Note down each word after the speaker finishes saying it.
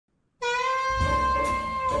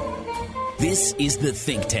This is The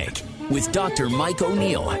Think Tank with Dr. Mike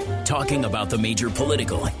O'Neill, talking about the major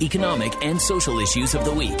political, economic, and social issues of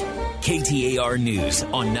the week. KTAR News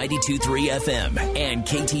on 92.3 FM and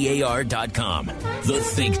KTAR.com. The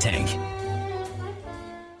Think Tank.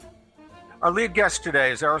 Our lead guest today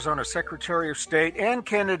is Arizona Secretary of State and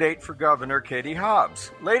candidate for governor Katie Hobbs.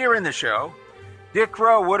 Later in the show, Dick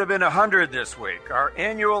Rowe would have been 100 this week, our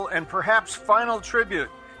annual and perhaps final tribute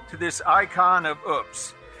to this icon of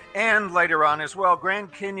oops. And later on as well,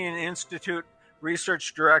 Grand Canyon Institute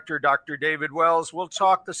Research Director Dr. David Wells will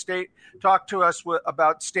talk to us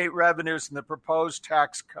about state revenues and the proposed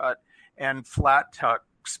tax cut and flat tax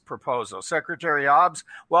proposal. Secretary Hobbs,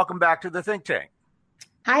 welcome back to the Think Tank.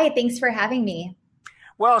 Hi, thanks for having me.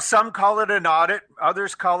 Well, some call it an audit,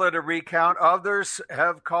 others call it a recount, others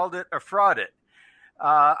have called it a fraudit.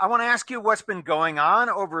 I want to ask you what's been going on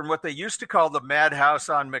over in what they used to call the Madhouse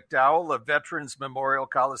on McDowell, a Veterans Memorial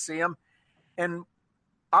Coliseum. And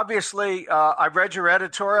obviously, I've read your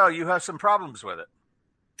editorial. You have some problems with it.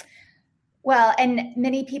 Well, and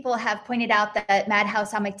many people have pointed out that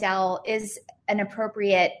Madhouse on McDowell is an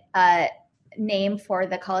appropriate name for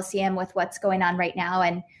the Coliseum with what's going on right now.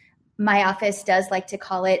 And my office does like to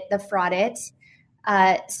call it the fraudit.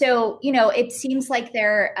 So, it seems like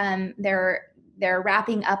they're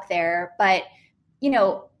wrapping up there, but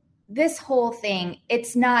this whole thing,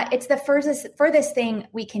 it's the furthest thing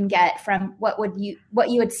we can get from what you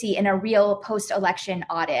would see in a real post-election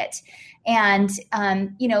audit. And,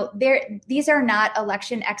 these are not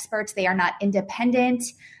election experts. They are not independent.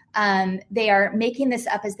 They are making this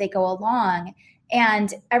up as they go along.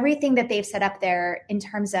 And everything that they've set up there in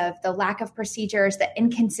terms of the lack of procedures, the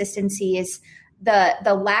inconsistencies,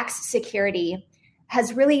 the lax security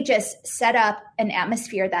has really just set up an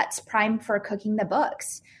atmosphere that's primed for cooking the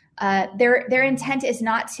books. Their intent is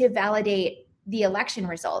not to validate the election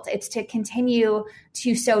result. It's to continue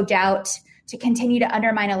to sow doubt, to continue to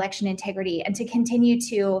undermine election integrity, and to continue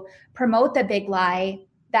to promote the big lie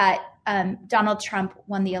that Donald Trump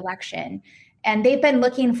won the election. And they've been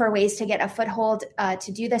looking for ways to get a foothold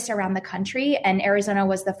to do this around the country. And Arizona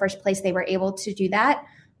was the first place they were able to do that.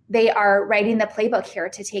 They are writing the playbook here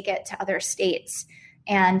to take it to other states.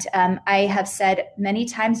 And I have said many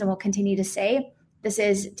times and will continue to say, this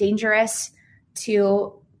is dangerous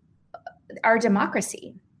to our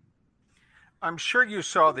democracy. I'm sure you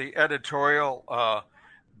saw the editorial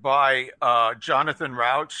by Jonathan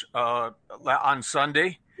Rauch on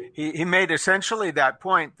Sunday. He made essentially that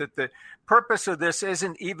point that the purpose of this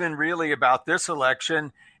isn't even really about this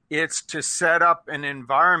election. It's to set up an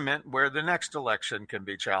environment where the next election can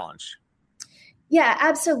be challenged. Yeah,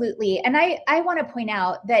 absolutely. And I want to point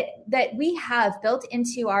out that we have built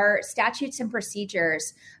into our statutes and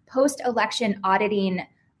procedures post-election auditing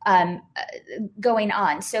going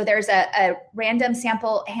on. So there's a random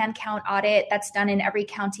sample hand count audit that's done in every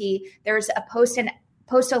county. There's a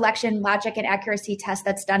post-election logic and accuracy test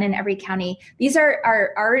that's done in every county. These are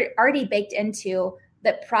already baked into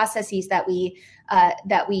the processes that we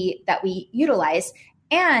utilize.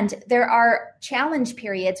 And there are challenge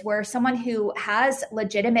periods where someone who has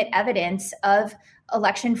legitimate evidence of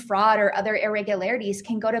election fraud or other irregularities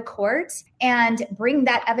can go to court and bring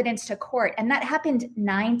that evidence to court. And that happened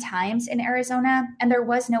 9 times in Arizona, and there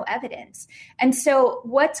was no evidence. And so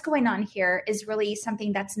what's going on here is really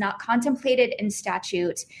something that's not contemplated in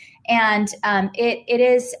statute. And it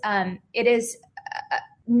is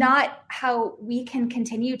not how we can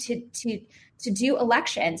continue to do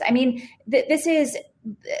elections. I mean, this is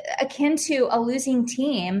akin to a losing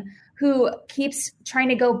team who keeps trying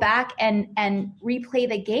to go back and replay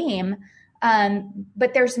the game.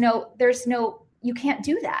 But there's no, you can't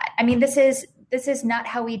do that. I mean, this is not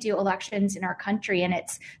how we do elections in our country. And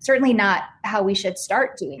it's certainly not how we should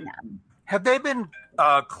start doing them. Have they been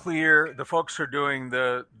clear, the folks who are doing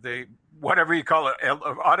the whatever you call it,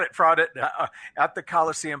 audit, fraud at the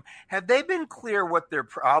Coliseum, have they been clear what their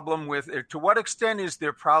problem with, to what extent is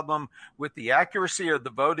their problem with the accuracy of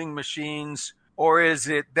the voting machines, or is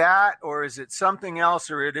it that, or is it something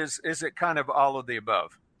else, or is it kind of all of the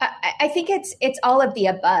above? I think it's all of the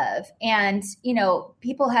above. And,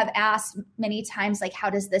 people have asked many times, like,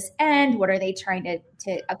 how does this end? What are they trying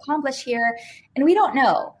to accomplish here? And we don't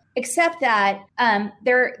know. Except that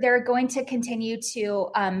they're going to continue to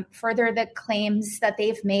further the claims that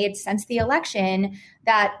they've made since the election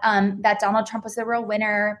that Donald Trump was the real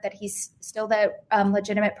winner, that he's still the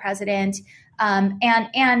legitimate president,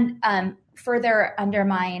 and further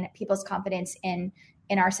undermine people's confidence in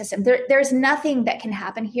in our system. There's nothing that can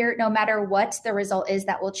happen here, no matter what the result is,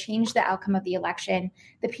 that will change the outcome of the election.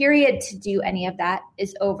 The period to do any of that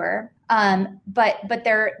is over. But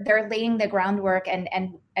they're laying the groundwork and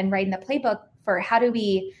writing the playbook for how do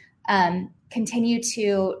we continue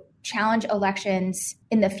to challenge elections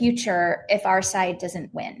in the future if our side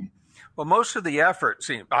doesn't win. Well, most of the effort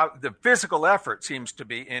the physical effort seems to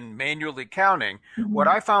be in manually counting. Mm-hmm. What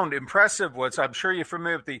I found impressive was, I'm sure you're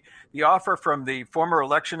familiar with the offer from the former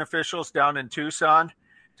election officials down in Tucson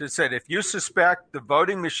to said, if you suspect the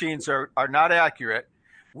voting machines are not accurate,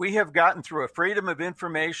 we have gotten through a Freedom of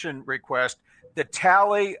Information request the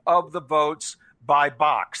tally of the votes by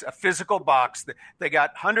box, a physical box. They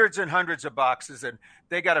got hundreds and hundreds of boxes, and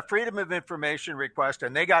they got a Freedom of Information request,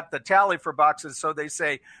 and they got the tally for boxes. So they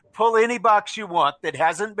say, pull any box you want that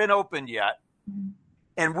hasn't been opened yet,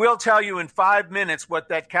 and we'll tell you in 5 minutes what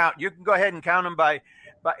that count. You can go ahead and count them by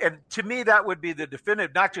and to me, that would be the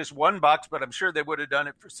definitive, not just one box, but I'm sure they would have done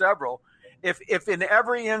it for several. If in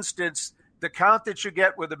every instance, the count that you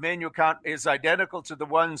get with a manual count is identical to the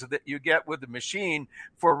ones that you get with the machine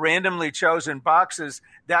for randomly chosen boxes,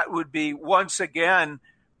 that would be once again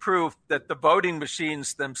proof that the voting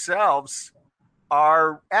machines themselves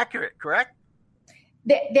are accurate, correct?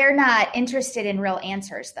 They're not interested in real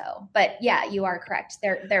answers, though. But yeah, you are correct.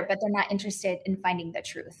 But they're not interested in finding the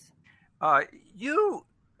truth. You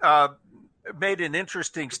made an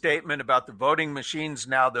interesting statement about the voting machines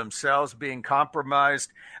now themselves being compromised.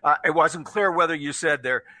 It wasn't clear whether you said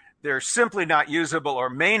they're simply not usable or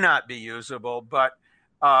may not be usable, but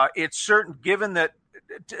it's certain. Given that,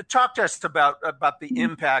 talk to us about the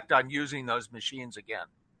impact on using those machines again.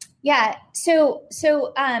 Yeah. So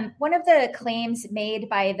one of the claims made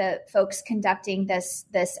by the folks conducting this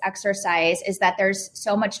exercise is that there's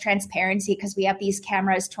so much transparency because we have these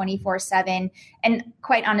cameras 24/7. And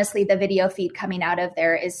quite honestly, the video feed coming out of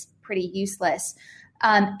there is pretty useless.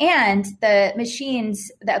 And the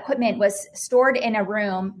machines, the equipment was stored in a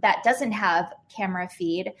room that doesn't have camera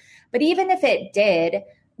feed. But even if it did,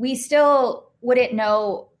 we still wouldn't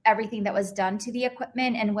know everything that was done to the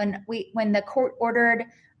equipment. And when the court ordered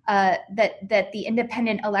that the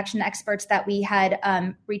independent election experts that we had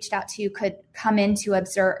reached out to could come in to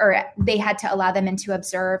observe, or they had to allow them in to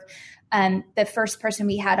observe. The first person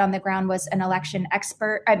we had on the ground was an election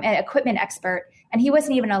expert, an equipment expert, and he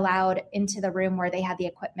wasn't even allowed into the room where they had the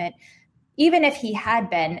equipment. Even if he had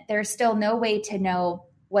been, there's still no way to know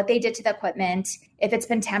what they did to the equipment, if it's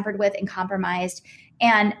been tampered with and compromised.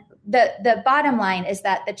 And the bottom line is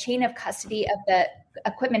that the chain of custody of the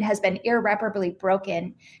equipment has been irreparably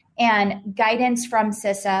broken, and guidance from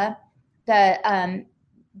CISA, the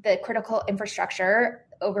critical infrastructure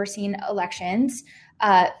overseeing elections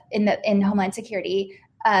in Homeland Security,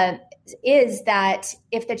 is that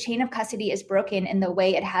if the chain of custody is broken in the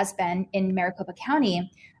way it has been in Maricopa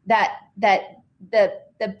County, that the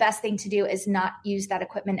best thing to do is not use that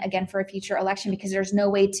equipment again for a future election, because there's no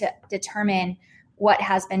way to determine what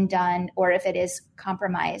has been done or if it is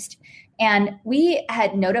compromised. And we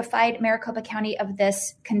had notified Maricopa County of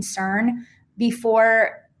this concern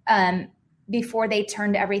before they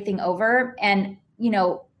turned everything over. And,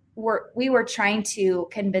 we were trying to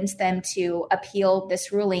convince them to appeal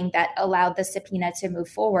this ruling that allowed the subpoena to move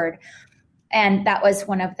forward. And that was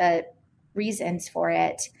one of the reasons for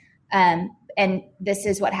it. And this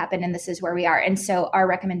is what happened, and this is where we are. And so our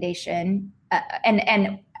recommendation,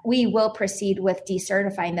 and we will proceed with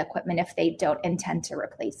decertifying the equipment if they don't intend to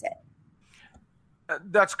replace it.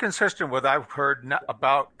 That's consistent with what I've heard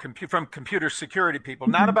about from computer security people,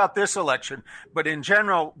 not about this election, but in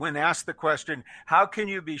general, when asked the question, how can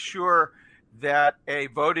you be sure that a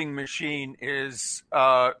voting machine is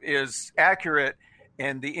accurate?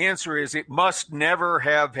 And the answer is it must never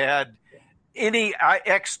have had any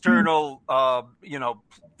external,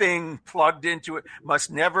 thing plugged into it, must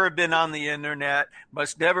never have been on the internet,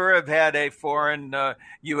 must never have had a foreign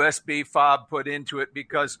USB fob put into it,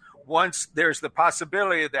 because once there's the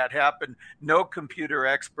possibility of that happen, no computer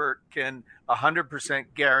expert can 100%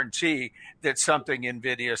 guarantee that something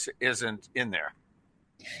invidious isn't in there.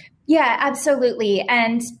 Yeah, absolutely.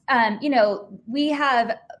 And, we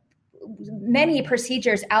have many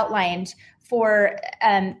procedures outlined for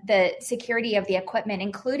the security of the equipment,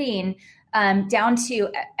 including down to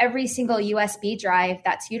every single USB drive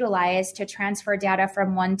that's utilized to transfer data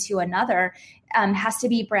from one to another has to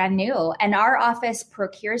be brand new. And our office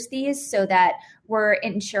procures these so that we're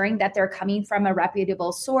ensuring that they're coming from a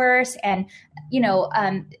reputable source. And,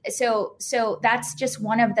 so that's just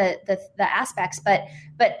one of the aspects,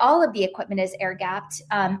 but all of the equipment is air gapped.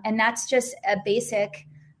 And that's just a basic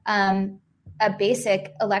a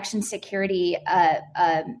basic election security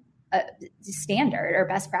standard or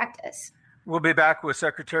best practice. We'll be back with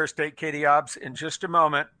Secretary of State Katie Hobbs in just a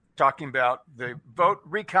moment, talking about the vote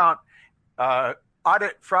recount,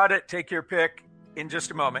 audit, fraud it, take your pick in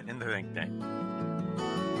just a moment in the Think Tank.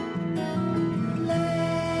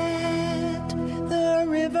 Let the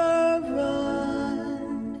river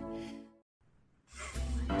run.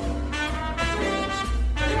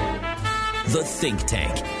 The Think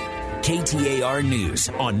Tank. KTAR News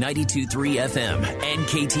on 92.3 FM and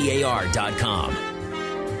KTAR.com.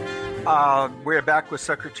 We're back with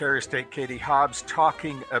Secretary of State Katie Hobbs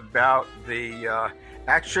talking about the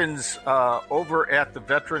actions over at the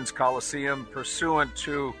Veterans Coliseum pursuant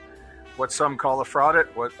to what some call a fraud it,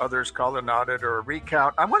 what others call an audit or a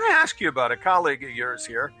recount. I want to ask you about a colleague of yours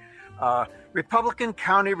here, Republican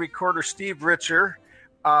County Recorder Steve Richer.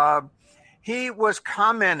 He was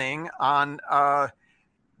commenting on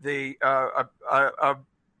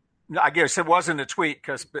I guess it wasn't a tweet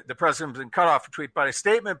because the president was cut off a tweet, but a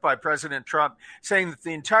statement by President Trump saying that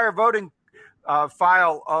the entire voting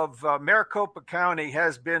file of Maricopa County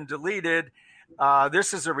has been deleted.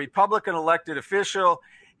 This is a Republican elected official.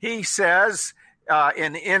 He says,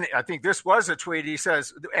 I think this was a tweet. He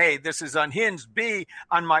says, A, this is unhinged. B,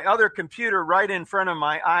 on my other computer right in front of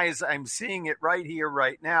my eyes, I'm seeing it right here,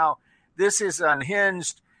 right now. This is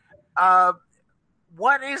unhinged.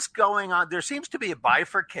 What is going on? There seems to be a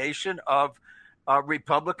bifurcation of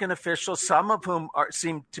Republican officials, some of whom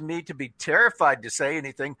seem to me to be terrified to say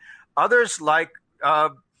anything. Others, like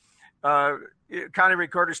County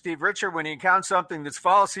Recorder Steve Richer, when he encounters something that's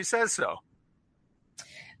false, he says so.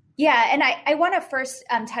 Yeah, and I want to first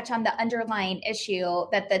touch on the underlying issue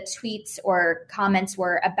that the tweets or comments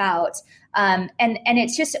were about. And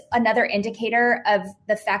it's just another indicator of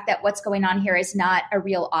the fact that what's going on here is not a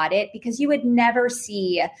real audit, because you would never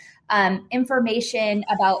see information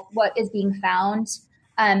about what is being found,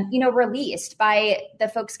 released by the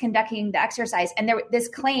folks conducting the exercise. And this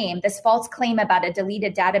false claim about a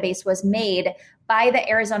deleted database was made by the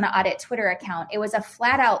Arizona Audit Twitter account. It was a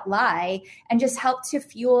flat out lie and just helped to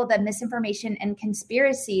fuel the misinformation and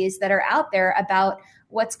conspiracies that are out there about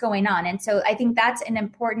what's going on. And so I think that's an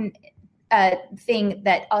important thing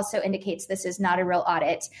that also indicates this is not a real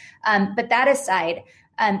audit. But that aside,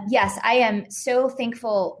 yes, I am so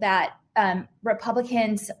thankful that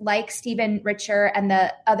Republicans like Stephen Richer and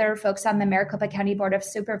the other folks on the Maricopa County Board of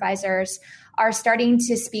Supervisors are starting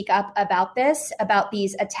to speak up about this, about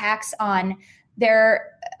these attacks on their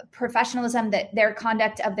professionalism, that their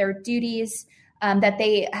conduct of their duties, that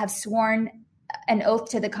they have sworn an oath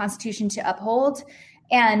to the Constitution to uphold,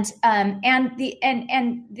 and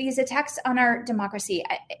these attacks on our democracy.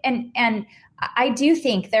 And I do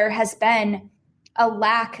think there has been a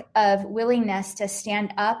lack of willingness to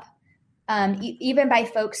stand up, even by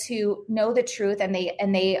folks who know the truth and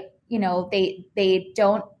they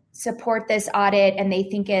don't support this audit and they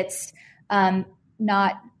think it's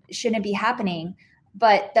shouldn't be happening.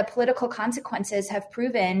 But the political consequences have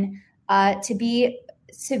proven to be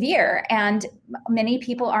severe, and many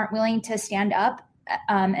people aren't willing to stand up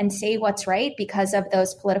and say what's right because of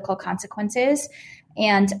those political consequences.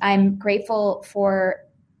 And I'm grateful for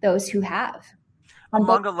those who have.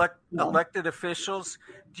 Among elected officials,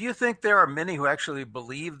 do you think there are many who actually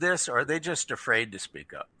believe this, or are they just afraid to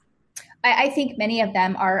speak up? I think many of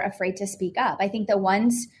them are afraid to speak up. I think the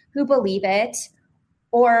ones who believe it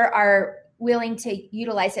or are willing to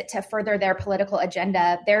utilize it to further their political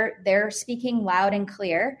agenda, they're speaking loud and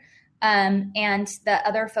clear. And the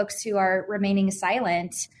other folks who are remaining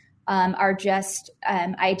silent are just,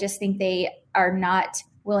 I just think they are not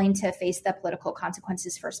willing to face the political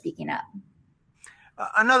consequences for speaking up.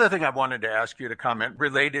 Another thing I wanted to ask you to comment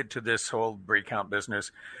related to this whole recount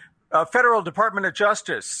business. Federal Department of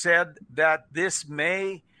Justice said that this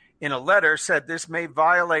may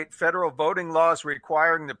violate federal voting laws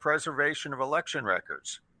requiring the preservation of election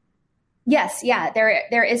records. Yes, yeah,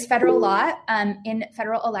 there is federal law in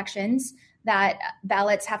federal elections that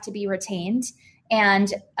ballots have to be retained,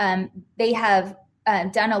 and they have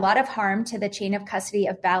done a lot of harm to the chain of custody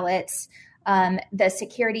of ballots. The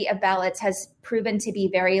security of ballots has proven to be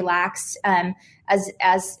very lax,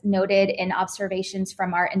 as noted in observations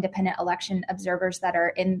from our independent election observers that are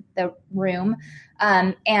in the room.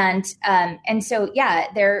 And so,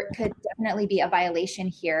 yeah, there could definitely be a violation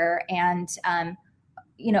here. And,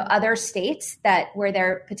 other states where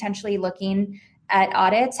they're potentially looking at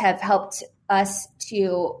audits have helped us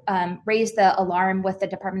to raise the alarm with the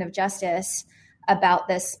Department of Justice about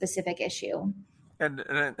this specific issue.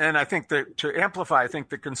 And I think that to amplify, I think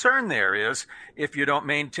the concern there is if you don't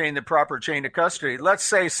maintain the proper chain of custody. Let's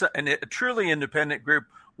say a truly independent group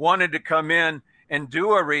wanted to come in and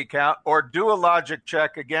do a recount or do a logic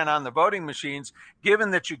check again on the voting machines,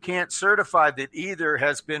 given that you can't certify that either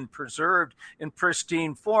has been preserved in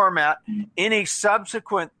pristine format, any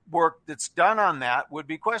subsequent work that's done on that would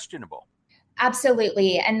be questionable.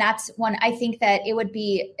 Absolutely. And that's one, I think that it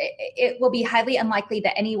will be highly unlikely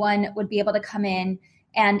that anyone would be able to come in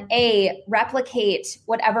and replicate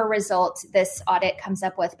whatever result this audit comes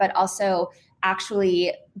up with, but also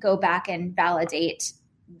actually go back and validate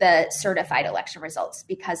the certified election results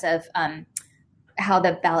because of how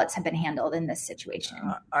the ballots have been handled in this situation.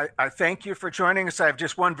 I thank you for joining us. I have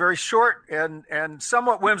just one very short and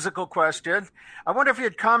somewhat whimsical question. I wonder if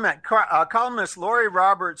you'd comment. Columnist Lori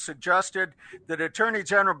Roberts suggested that Attorney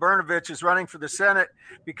General Brnovich is running for the Senate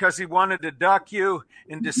because he wanted to duck you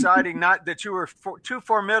in deciding not that you were too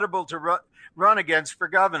formidable to run against for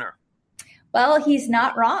governor. Well, he's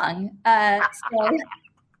not wrong.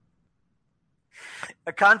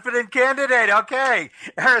 A confident candidate. Okay.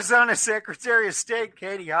 Arizona Secretary of State,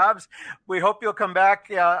 Katie Hobbs. We hope you'll come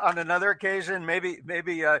back on another occasion, maybe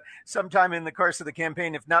sometime in the course of the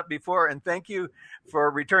campaign, if not before. And thank you for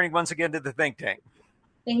returning once again to the think tank.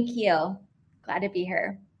 Thank you. Glad to be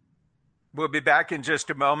here. We'll be back in just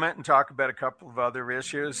a moment and talk about a couple of other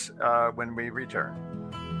issues when we return.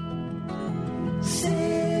 Silver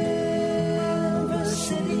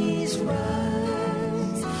cities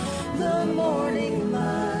rise, the morning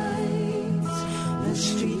lights, the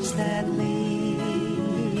streets that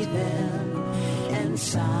lead them, and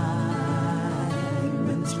sirens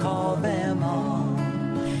call them on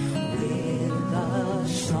with a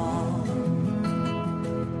song.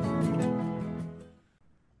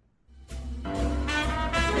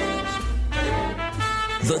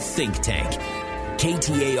 The Think Tank.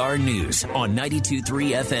 KTAR News on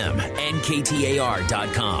 92.3 FM and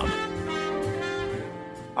KTAR.com.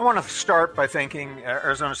 I want to start by thanking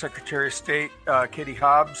Arizona Secretary of State Katie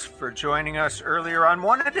Hobbs for joining us earlier on.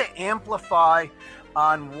 Wanted to amplify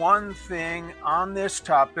on one thing on this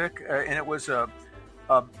topic, and it was a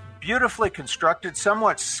beautifully constructed,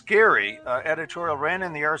 somewhat scary editorial ran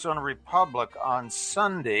in the Arizona Republic on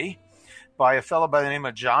Sunday by a fellow by the name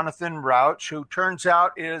of Jonathan Rauch, who turns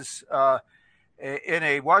out is in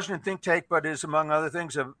a Washington think tank, but is, among other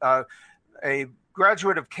things, a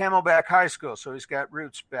graduate of Camelback High School. So he's got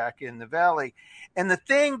roots back in the Valley. And the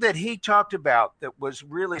thing that he talked about that was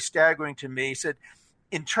really staggering to me, he said,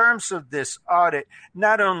 in terms of this audit,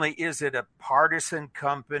 not only is it a partisan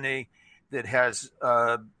company that has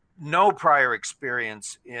no prior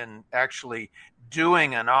experience in actually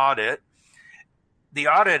doing an audit, the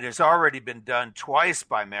audit has already been done twice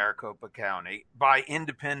by Maricopa County by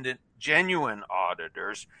independent, genuine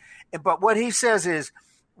auditors. But what he says is,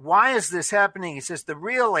 why is this happening? He says the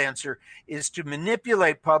real answer is to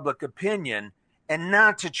manipulate public opinion and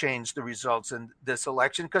not to change the results in this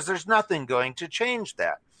election, because there's nothing going to change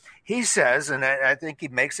that. He says, and I think he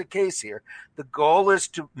makes a case here, the goal is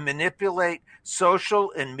to manipulate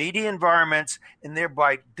social and media environments and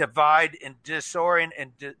thereby divide and disorient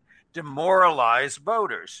and demoralize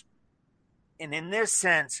voters. And in this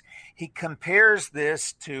sense, he compares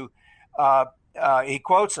this to, he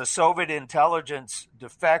quotes a Soviet intelligence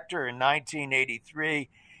defector in 1983,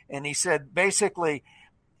 and he said, basically,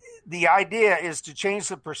 the idea is to change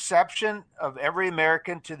the perception of every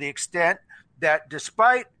American to the extent that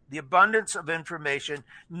despite the abundance of information,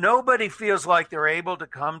 nobody feels like they're able to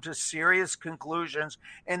come to serious conclusions,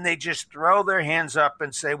 and they just throw their hands up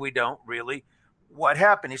and say, we don't really. What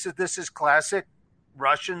happened? He said, this is classic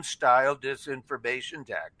Russian-style disinformation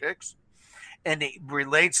tactics. And he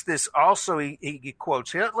relates this also, he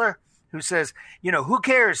quotes Hitler, who says, who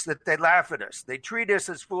cares that they laugh at us? They treat us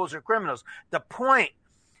as fools or criminals. The point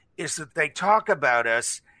is that they talk about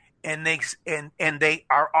us and they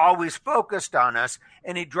are always focused on us.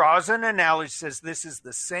 And he draws an analogy, says this is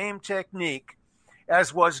the same technique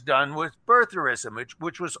as was done with birtherism,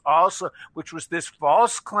 which was this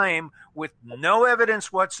false claim with no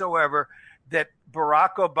evidence whatsoever that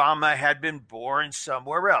Barack Obama had been born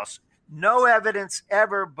somewhere else. No evidence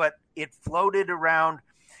ever, but it floated around.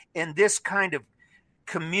 And this kind of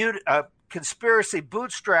conspiracy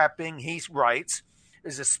bootstrapping, he writes,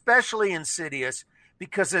 is especially insidious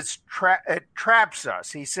because it traps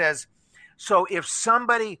us. He says, so if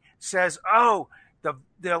somebody says, oh,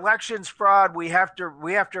 the election's fraud, we have to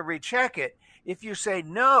recheck it. If you say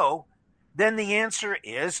no, then the answer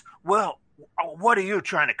is, well, what are you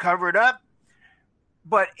trying to cover it up?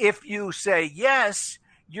 But if you say yes,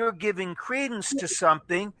 you're giving credence to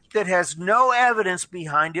something that has no evidence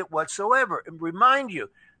behind it whatsoever. And remind you,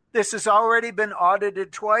 this has already been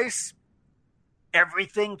audited twice.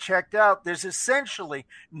 Everything checked out. There's essentially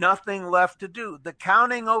nothing left to do. The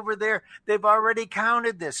counting over there, they've already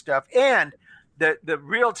counted this stuff. And the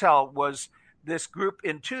real tell was this group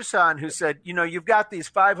in Tucson who said, you've got these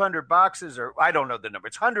 500 boxes, or I don't know the number,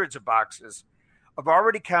 it's hundreds of boxes of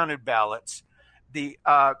already counted ballots. The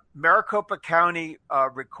Maricopa County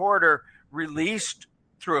recorder released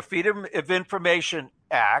through a Freedom of Information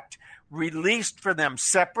Act, released for them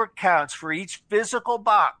separate counts for each physical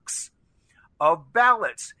box of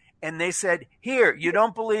ballots. And they said, here, you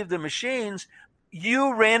don't believe the machines,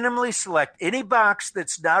 you randomly select any box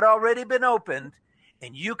that's not already been opened,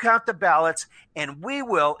 and you count the ballots, and we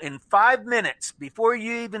will, in 5 minutes, before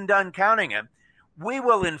you even done counting them, we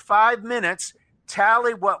will, in 5 minutes,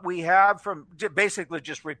 tally what we have from basically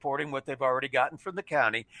just reporting what they've already gotten from the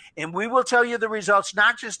county. And we will tell you the results,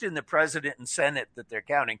 not just in the president and Senate that they're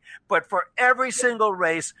counting, but for every single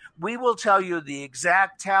race, we will tell you the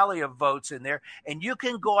exact tally of votes in there. And you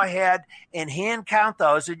can go ahead and hand count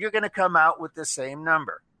those, and you're going to come out with the same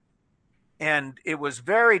number. And it was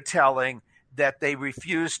very telling that they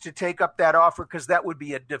refused to take up that offer, because that would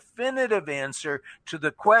be a definitive answer to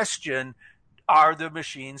the question, are the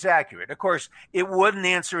machines accurate? Of course, it wouldn't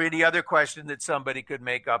answer any other question that somebody could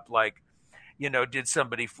make up, like, did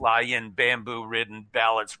somebody fly in bamboo-ridden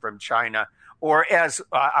ballots from China? Or as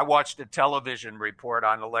I watched a television report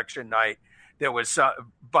on election night, there was a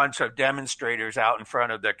bunch of demonstrators out in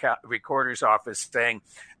front of the recorder's office saying,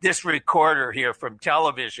 this recorder here from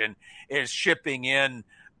television is shipping in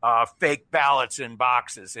fake ballots in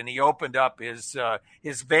boxes. And he opened up his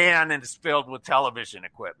van, and it's filled with television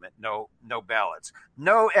equipment. No ballots,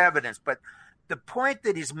 no evidence. But the point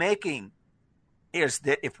that he's making is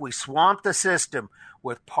that if we swamp the system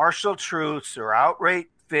with partial truths or outright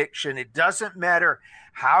fiction, it doesn't matter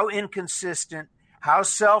how inconsistent, how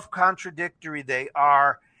self-contradictory they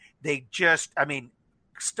are. They just,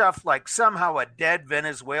 stuff like somehow a dead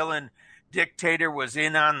Venezuelan dictator was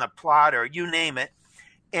in on the plot, or you name it.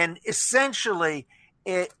 And essentially,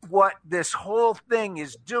 what this whole thing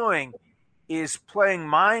is doing is playing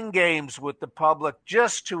mind games with the public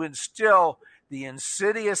just to instill the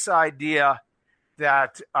insidious idea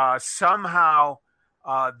that somehow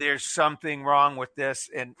there's something wrong with this.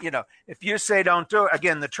 And, if you say don't do it,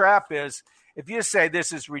 again, the trap is, if you say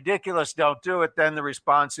this is ridiculous, don't do it, then the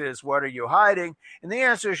response is, what are you hiding? And the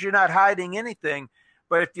answer is, you're not hiding anything.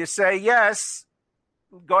 But if you say yes,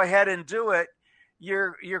 go ahead and do it,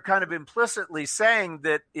 you're kind of implicitly saying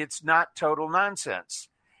that it's not total nonsense.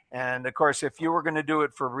 And of course, if you were going to do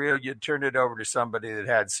it for real, you'd turn it over to somebody that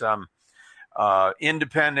had some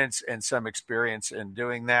independence and some experience in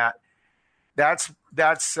doing that. It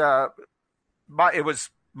was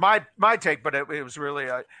my take, but it was really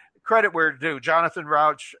credit where due. Jonathan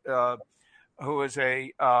Rauch, who is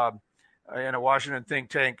in a Washington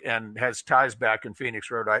think tank and has ties back in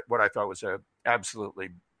Phoenix, wrote what I thought was a absolutely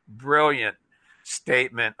brilliant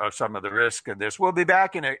statement of some of the risk of this. We'll be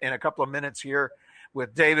back in a couple of minutes here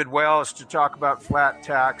with David Wells to talk about flat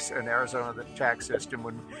tax and Arizona, the tax system,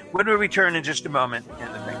 when we return in just a moment.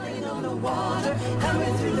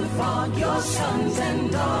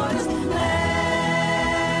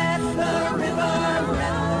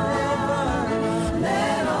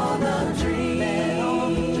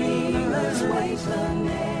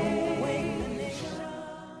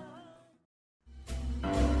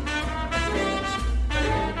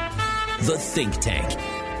 The Think Tank.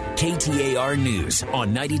 KTAR News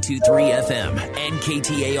on 92.3 FM and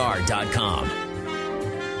KTAR.com.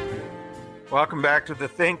 Welcome back to The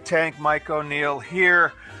Think Tank. Mike O'Neill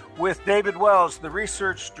here with David Wells, the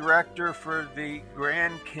research director for the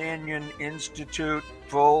Grand Canyon Institute.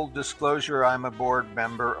 Full disclosure, I'm a board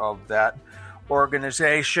member of that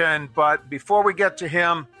organization. But before we get to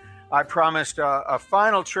him, I promised a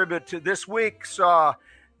final tribute to this week. Saw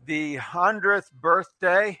the 100th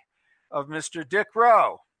birthday of Mr. Dick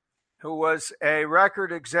Rowe, who was a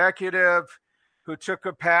record executive who took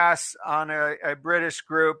a pass on a British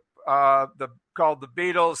group called the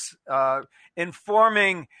Beatles,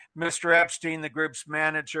 informing Mr. Epstein, the group's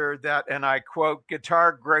manager, that, and I quote,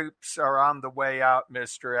 "Guitar groups are on the way out,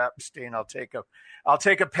 Mr. Epstein. I'll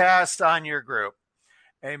take a pass on your group."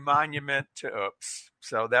 A monument to oops.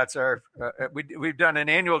 So that's our, we've done an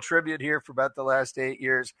annual tribute here for about the last 8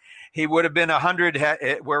 years. He would have been 100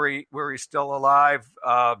 were he still alive.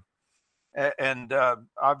 And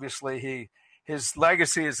obviously his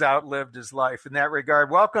legacy has outlived his life in that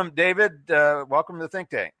regard. Welcome, David. Welcome to the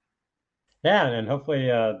Think Tank. Yeah, and hopefully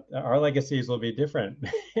our legacies will be different.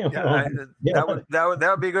 Yeah, that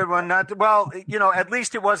would be a good one. Not to, well, at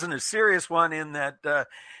least it wasn't a serious one in that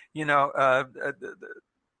you know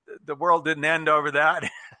the world didn't end over that.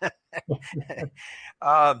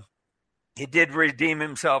 um, he did redeem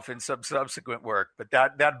himself in some subsequent work, but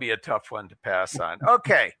that'd be a tough one to pass on.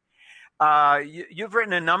 Okay. You've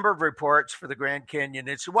written a number of reports for the Grand Canyon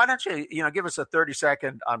Institute. Why don't you give us a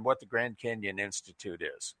 30-second on what the Grand Canyon Institute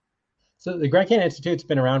is? So the Grand Canyon Institute's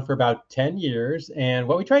been around for about 10 years. And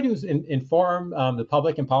what we try to do is inform the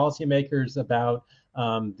public and policymakers about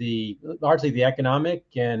largely the economic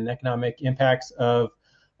impacts of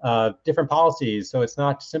different policies. So it's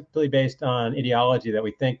not simply based on ideology that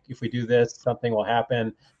we think if we do this, something will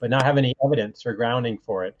happen, but not have any evidence or grounding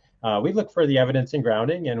for it. We look for the evidence and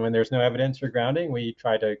grounding, and when there's no evidence or grounding, we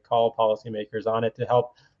try to call policymakers on it to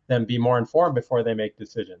help them be more informed before they make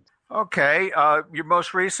decisions. Okay. Your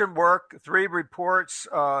most recent work, 3 reports,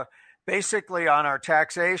 basically on our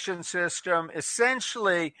taxation system.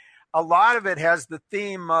 Essentially, a lot of it has the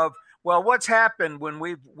theme of, well, what's happened when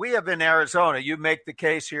we have in Arizona, you make the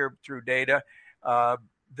case here through data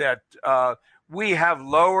that we have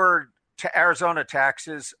lowered Arizona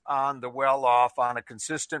taxes on the well-off on a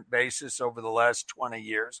consistent basis over the last 20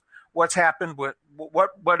 years. What's happened?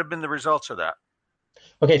 What have been the results of that?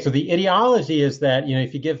 Okay, so the ideology is that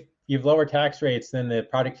if you give lower tax rates, then the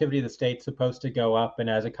productivity of the state's supposed to go up, and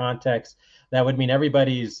as a context, that would mean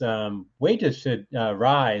everybody's wages should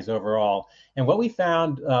rise overall. And what we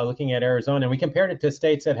found looking at Arizona, and we compared it to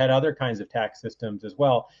states that had other kinds of tax systems as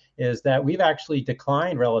well, is that we've actually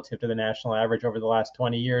declined relative to the national average over the last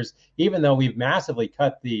 20 years, even though we've massively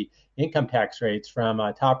cut the income tax rates from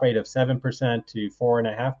a top rate of 7% to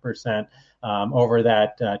 4.5% over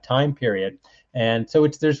that time period. And so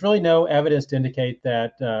there's really no evidence to indicate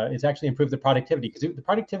that it's actually improved the productivity, because the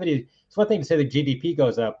productivity, it's one thing to say the GDP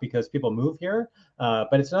goes up because people move here,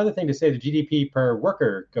 but it's another thing to say the GDP per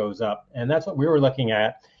worker goes up. And that's what we were looking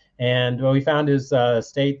at. And what we found is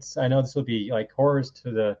states, I know this will be like horrors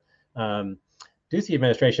to the Ducey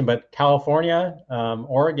administration, but California,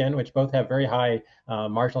 Oregon, which both have very high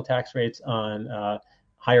marginal tax rates on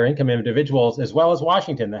higher income individuals, as well as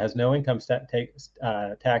Washington, that has no income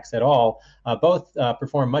tax at all, both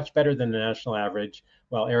perform much better than the national average.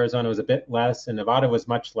 Well, Arizona was a bit less, and Nevada was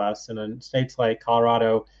much less. And in states like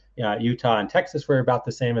Colorado, Utah, and Texas were about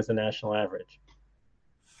the same as the national average.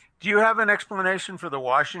 Do you have an explanation for the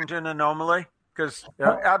Washington anomaly? Because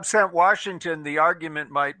absent Washington, the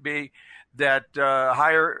argument might be that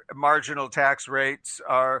higher marginal tax rates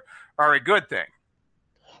are a good thing.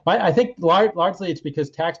 I think largely it's because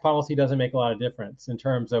tax policy doesn't make a lot of difference in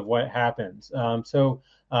terms of what happens. So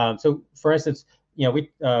for instance,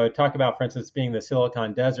 we talk about, for instance, being the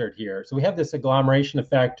Silicon Desert here. So we have this agglomeration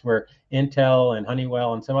effect where Intel and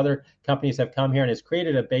Honeywell and some other companies have come here, and it's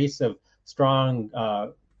created a base of strong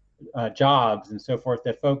jobs and so forth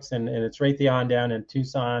that folks, and it's Raytheon down in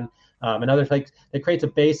Tucson and other places, it creates a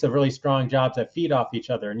base of really strong jobs that feed off each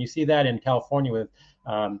other. And you see that in California with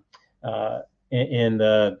in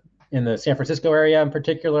the San Francisco area in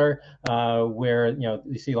particular, where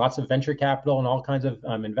you see lots of venture capital and all kinds of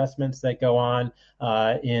investments that go on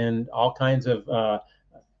in all kinds of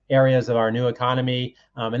areas of our new economy,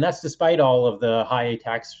 and that's despite all of the high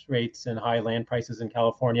tax rates and high land prices in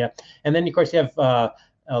California. And then, of course, you have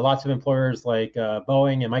lots of employers like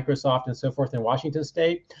Boeing and Microsoft and so forth in Washington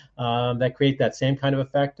State that create that same kind of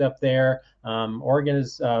effect up there. Oregon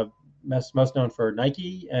is most known for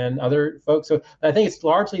Nike and other folks. So I think it's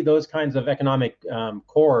largely those kinds of economic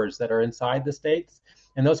cores that are inside the states.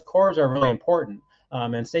 And those cores are really important.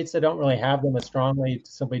 And states that don't really have them as strongly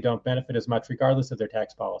simply don't benefit as much, regardless of their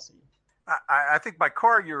tax policy. I think by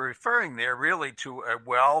core, you're referring there really to a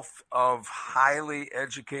wealth of highly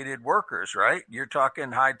educated workers, right? You're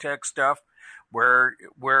talking high-tech stuff where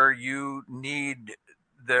you need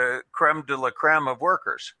the creme de la creme of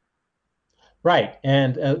workers. Right.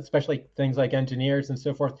 And especially things like engineers and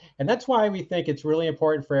so forth. And that's why we think it's really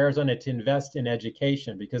important for Arizona to invest in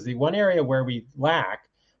education, because the one area where we lack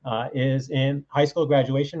is in high school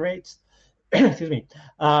graduation rates. Excuse me.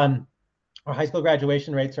 Our high school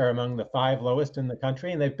graduation rates are among the 5 lowest in the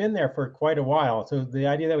country, and they've been there for quite a while. So the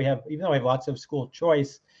idea that we have, even though we have lots of school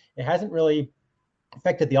choice, it hasn't really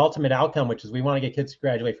affected the ultimate outcome, which is we want to get kids to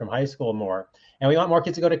graduate from high school more. And we want more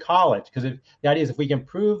kids to go to college, because the idea is if we can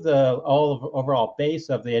improve the overall base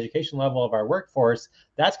of the education level of our workforce,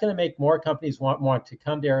 that's going to make more companies want to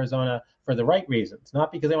come to Arizona for the right reasons,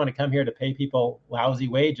 not because they want to come here to pay people lousy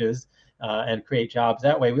wages and create jobs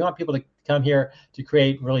that way. We want people to come here to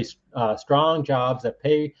create really strong jobs that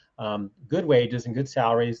pay good wages and good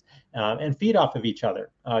salaries and feed off of each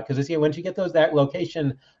other. Because once you get that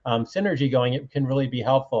location synergy going, it can really be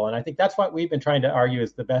helpful. And I think that's what we've been trying to argue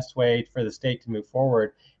is the best way for the state to move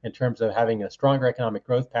forward in terms of having a stronger economic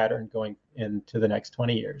growth pattern going into the next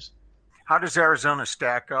 20 years. How does Arizona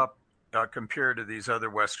stack up compared to these other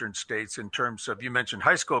Western states in terms of, you mentioned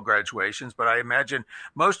high school graduations, but I imagine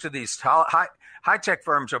most of these high-tech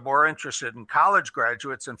firms are more interested in college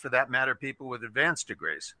graduates and, for that matter, people with advanced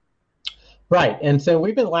degrees. Right. And so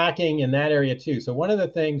we've been lacking in that area, too. So one of the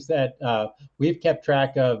things that we've kept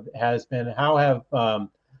track of has been how have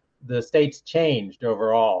the states changed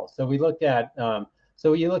overall. So we looked at,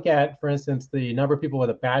 for instance, the number of people with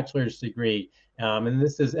a bachelor's degree. And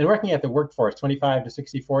working at the workforce, 25 to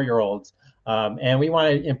 64-year-olds. And we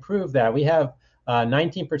want to improve that. We have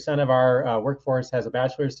 19% of our workforce has a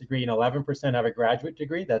bachelor's degree and 11% have a graduate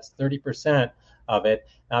degree. That's 30% of it.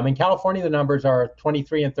 In California, the numbers are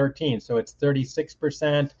 23 and 13. So it's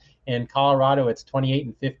 36%. In Colorado, it's 28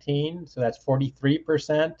 and 15. So that's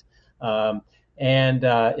 43%. And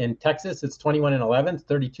in Texas, it's 21 and 11,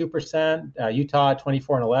 32%. Utah,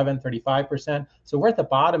 24 and 11, 35%. So we're at the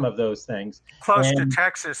bottom of those things. Close to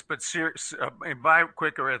Texas, but by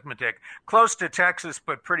quick arithmetic, close to Texas,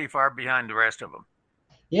 but pretty far behind the rest of them.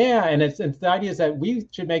 Yeah, and it's the idea is that we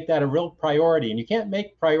should make that a real priority. And you can't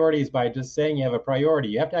make priorities by just saying you have a priority.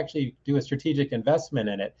 You have to actually do a strategic investment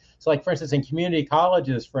in it. So like, for instance, in community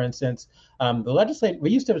colleges, for instance, we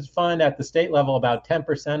used to fund at the state level about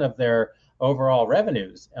 10% of their overall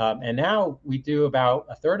revenues. And now we do about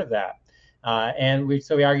a third of that. And we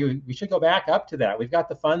argue we should go back up to that. We've got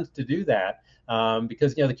the funds to do that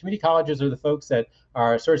because, the community colleges are the folks that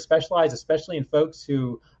are sort of specialized, especially in folks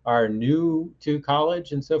who are new to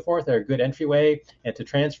college and so forth. They're a good entryway and to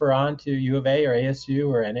transfer on to U of A or ASU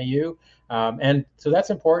or NAU. And so that's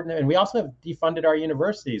important. And we also have defunded our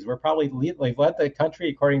universities. We've led the country,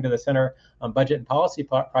 according to the Center on Budget and Policy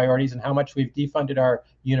Priorities, and how much we've defunded our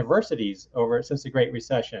universities since the Great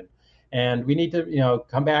Recession. And we need to,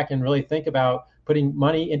 come back and really think about putting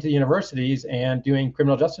money into universities and doing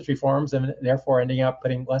criminal justice reforms, and therefore ending up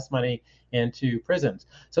putting less money into prisons.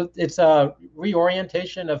 So it's a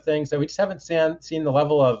reorientation of things that we just haven't seen the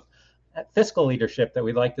level of fiscal leadership that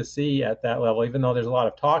we'd like to see at that level, even though there's a lot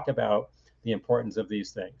of talk about the importance of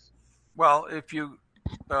these things. Well, if you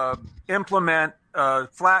implement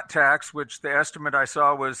flat tax, which the estimate I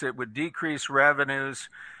saw was it would decrease revenues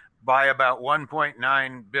by about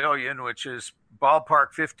 $1.9 billion, which is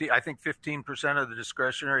ballpark 15% of the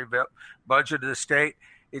discretionary budget of the state.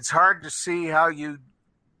 It's hard to see how you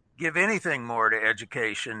give anything more to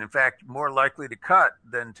education. In fact, more likely to cut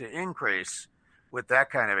than to increase with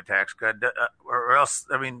that kind of a tax cut, or else,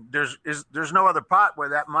 there's no other pot where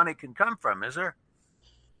that money can come from, is there?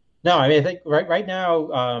 No, I think right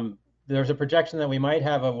now there's a projection that we might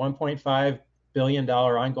have a $1.5 billion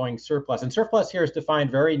ongoing surplus, and surplus here is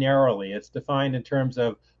defined very narrowly. It's defined in terms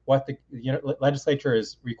of what the legislature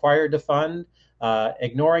is required to fund,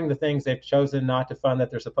 ignoring the things they've chosen not to fund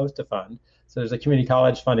that they're supposed to fund. So there's a community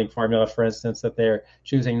college funding formula, for instance, that they're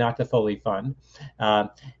choosing not to fully fund,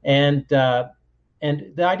 and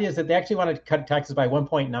the idea is that they actually want to cut taxes by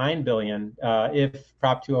 $1.9 billion if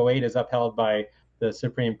Prop 208 is upheld by the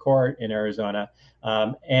Supreme Court in Arizona.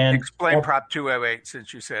 And explain Prop 208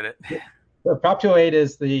 since you said it. Prop 208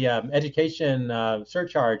 is the education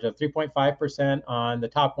surcharge of 3.5% on the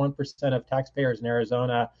top 1% of taxpayers in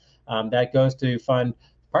Arizona. That goes to fund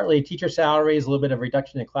partly teacher salaries, a little bit of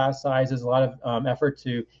reduction in class sizes, a lot of effort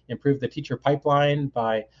to improve the teacher pipeline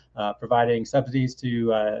by providing subsidies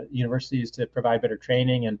to universities to provide better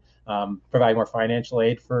training and provide more financial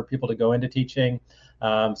aid for people to go into teaching.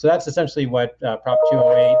 So that's essentially what Prop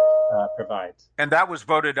 208 provides. And that was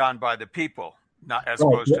voted on by the people, not as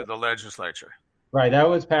opposed to the legislature. Right. That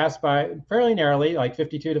was passed by fairly narrowly, like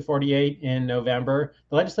 52 to 48 in November.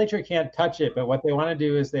 The legislature can't touch it, but what they want to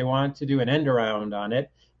do is they want to do an end around on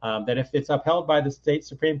it, that if it's upheld by the state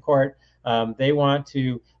Supreme Court, they want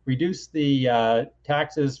to reduce the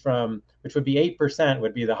taxes from, which would be 8%,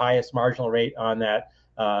 would be the highest marginal rate on that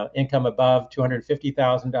income above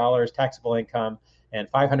 $250,000 taxable income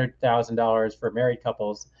and $500,000 for married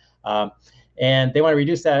couples. And they want to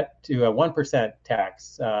reduce that to a 1%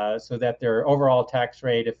 tax so that their overall tax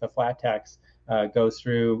rate, if a flat tax goes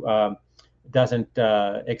through, doesn't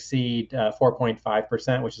exceed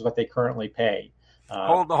 4.5%, which is what they currently pay.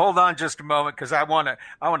 Hold on just a moment, because I want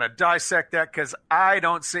to dissect that, because I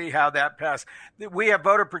don't see how that passed. We have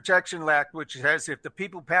Voter Protection Act, which says if the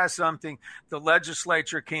people pass something, the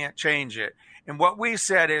legislature can't change it. And what we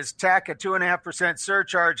said is tack a 2.5%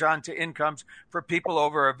 surcharge onto incomes for people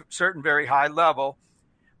over a certain very high level.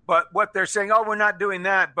 But what they're saying, we're not doing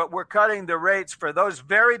that, but we're cutting the rates for those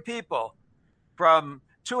very people from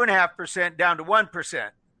 2.5% down to 1%.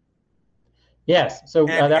 Yes. So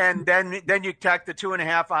and then you tack the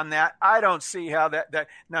 2.5 on that. I don't see how that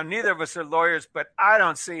now neither of us are lawyers, but I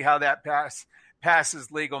don't see how that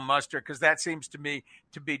passes legal muster, because that seems to me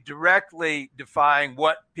to be directly defying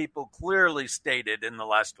what people clearly stated in the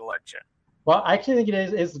last election. Well, I actually think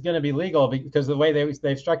it is going to be legal because of the way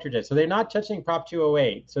they've structured it. So they're not touching Prop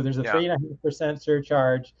 208. So there's a 3.5%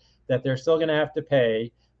 surcharge that they're still going to have to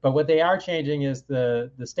pay. But what they are changing is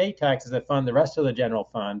the state taxes that fund the rest of the general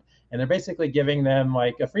fund. And they're basically giving them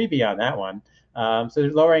like a freebie on that one. So they're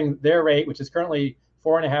lowering their rate, which is currently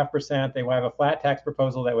 4.5%. They will have a flat tax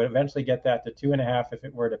proposal that would eventually get that to 2.5% if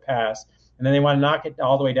it were to pass. And then they want to knock it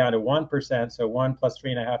all the way down to 1%. So 1 plus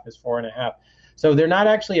 3.5 is 4.5. So they're not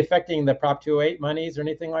actually affecting the Prop 208 monies or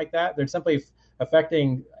anything like that. They're simply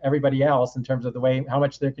affecting everybody else in terms of the way how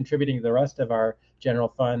much they're contributing to the rest of our general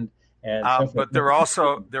fund. And but they're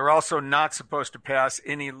also not supposed to pass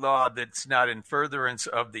any law that's not in furtherance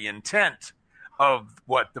of the intent of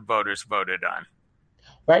what the voters voted on.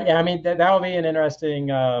 Right. Yeah. I mean, that will be an interesting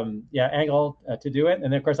angle to do it. And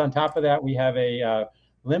then, of course, on top of that, we have a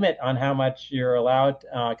limit on how much you're allowed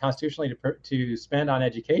constitutionally to spend on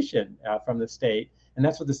education from the state. And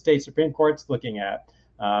that's what the state Supreme Court's looking at.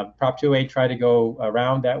 Prop 208 tried to go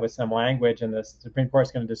around that with some language, and the Supreme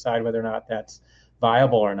Court's going to decide whether or not that's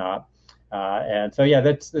viable or not. And so,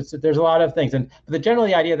 there's a lot of things. But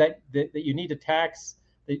the idea that you need to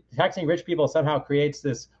taxing rich people somehow creates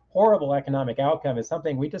this horrible economic outcome is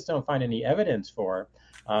something we just don't find any evidence for.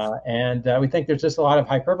 And we think there's just a lot of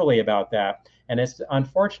hyperbole about that. And it's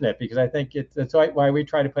unfortunate because I think that's why we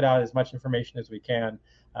try to put out as much information as we can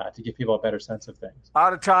to give people a better sense of things.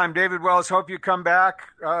 Out of time. David Wells, hope you come back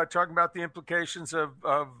talking about the implications of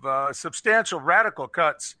substantial radical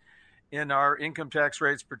cuts in our income tax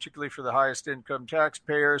rates, particularly for the highest income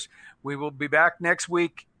taxpayers. We will be back next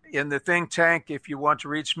week in the think tank. If you want to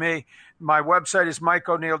reach me, my website is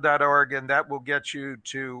mikeoneal.org, and that will get you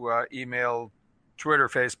to email, Twitter,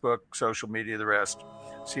 Facebook, social media, the rest.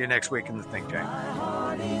 See you next week in the think tank. My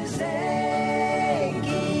heart is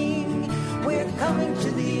aching. We're coming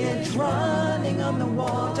to the edge, running on the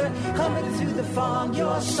water, coming through the fog,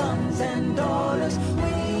 your sons and daughters.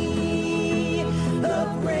 We